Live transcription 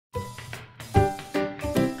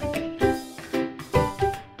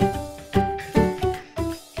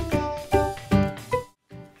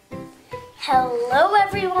Hello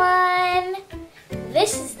everyone!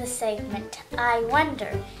 This is the segment, I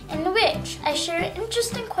Wonder, in which I share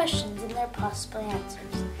interesting questions and their possible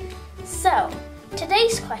answers. So,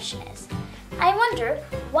 today's question is, I wonder,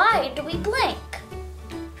 why do we blink?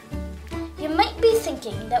 You might be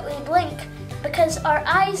thinking that we blink because our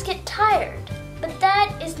eyes get tired, but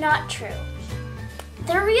that is not true.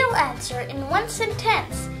 The real answer in one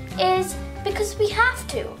sentence is because we have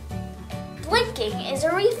to. Blinking is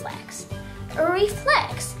a reflex. A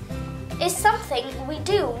reflex is something we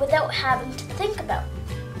do without having to think about.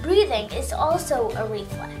 Breathing is also a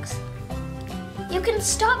reflex. You can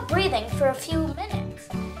stop breathing for a few minutes,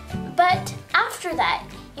 but after that,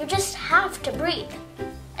 you just have to breathe.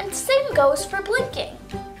 And same goes for blinking.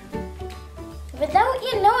 Without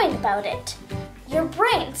you knowing about it, your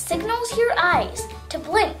brain signals your eyes to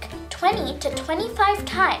blink 20 to 25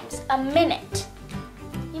 times a minute.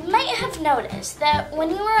 You might have noticed that when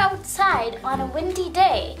you are outside on a windy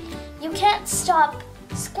day, you can't stop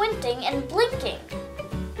squinting and blinking.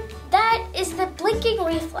 That is the blinking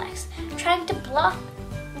reflex trying to block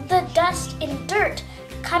the dust and dirt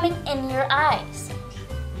coming in your eyes.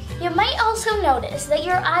 You might also notice that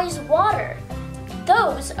your eyes water.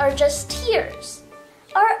 Those are just tears.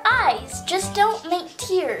 Our eyes just don't make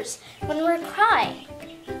tears when we're crying.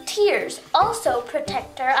 Tears also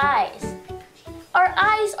protect our eyes. Our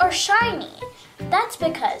eyes are shiny. That's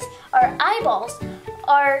because our eyeballs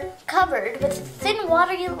are covered with a thin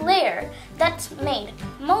watery layer that's made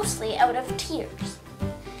mostly out of tears.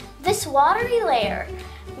 This watery layer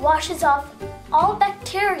washes off all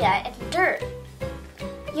bacteria and dirt.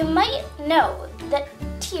 You might know that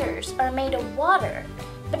tears are made of water,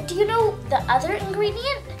 but do you know the other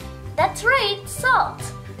ingredient? That's right, salt.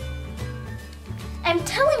 I'm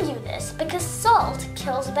telling you this because salt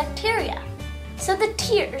kills bacteria. So the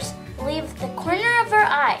tears leave the corner of our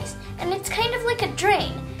eyes, and it's kind of like a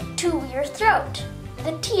drain to your throat.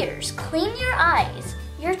 The tears clean your eyes.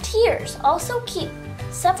 Your tears also keep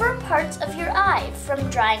several parts of your eye from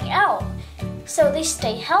drying out, so they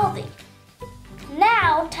stay healthy.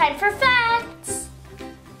 Now, time for facts!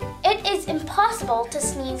 It is impossible to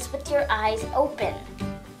sneeze with your eyes open.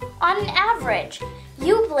 On an average,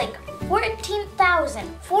 you blink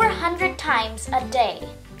 14,400 times a day.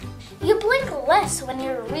 You blink less when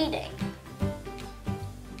you're reading.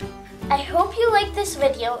 I hope you liked this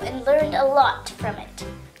video and learned a lot from it.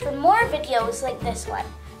 For more videos like this one,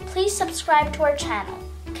 please subscribe to our channel,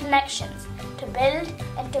 Connections, to build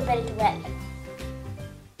and to build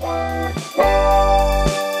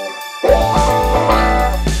well.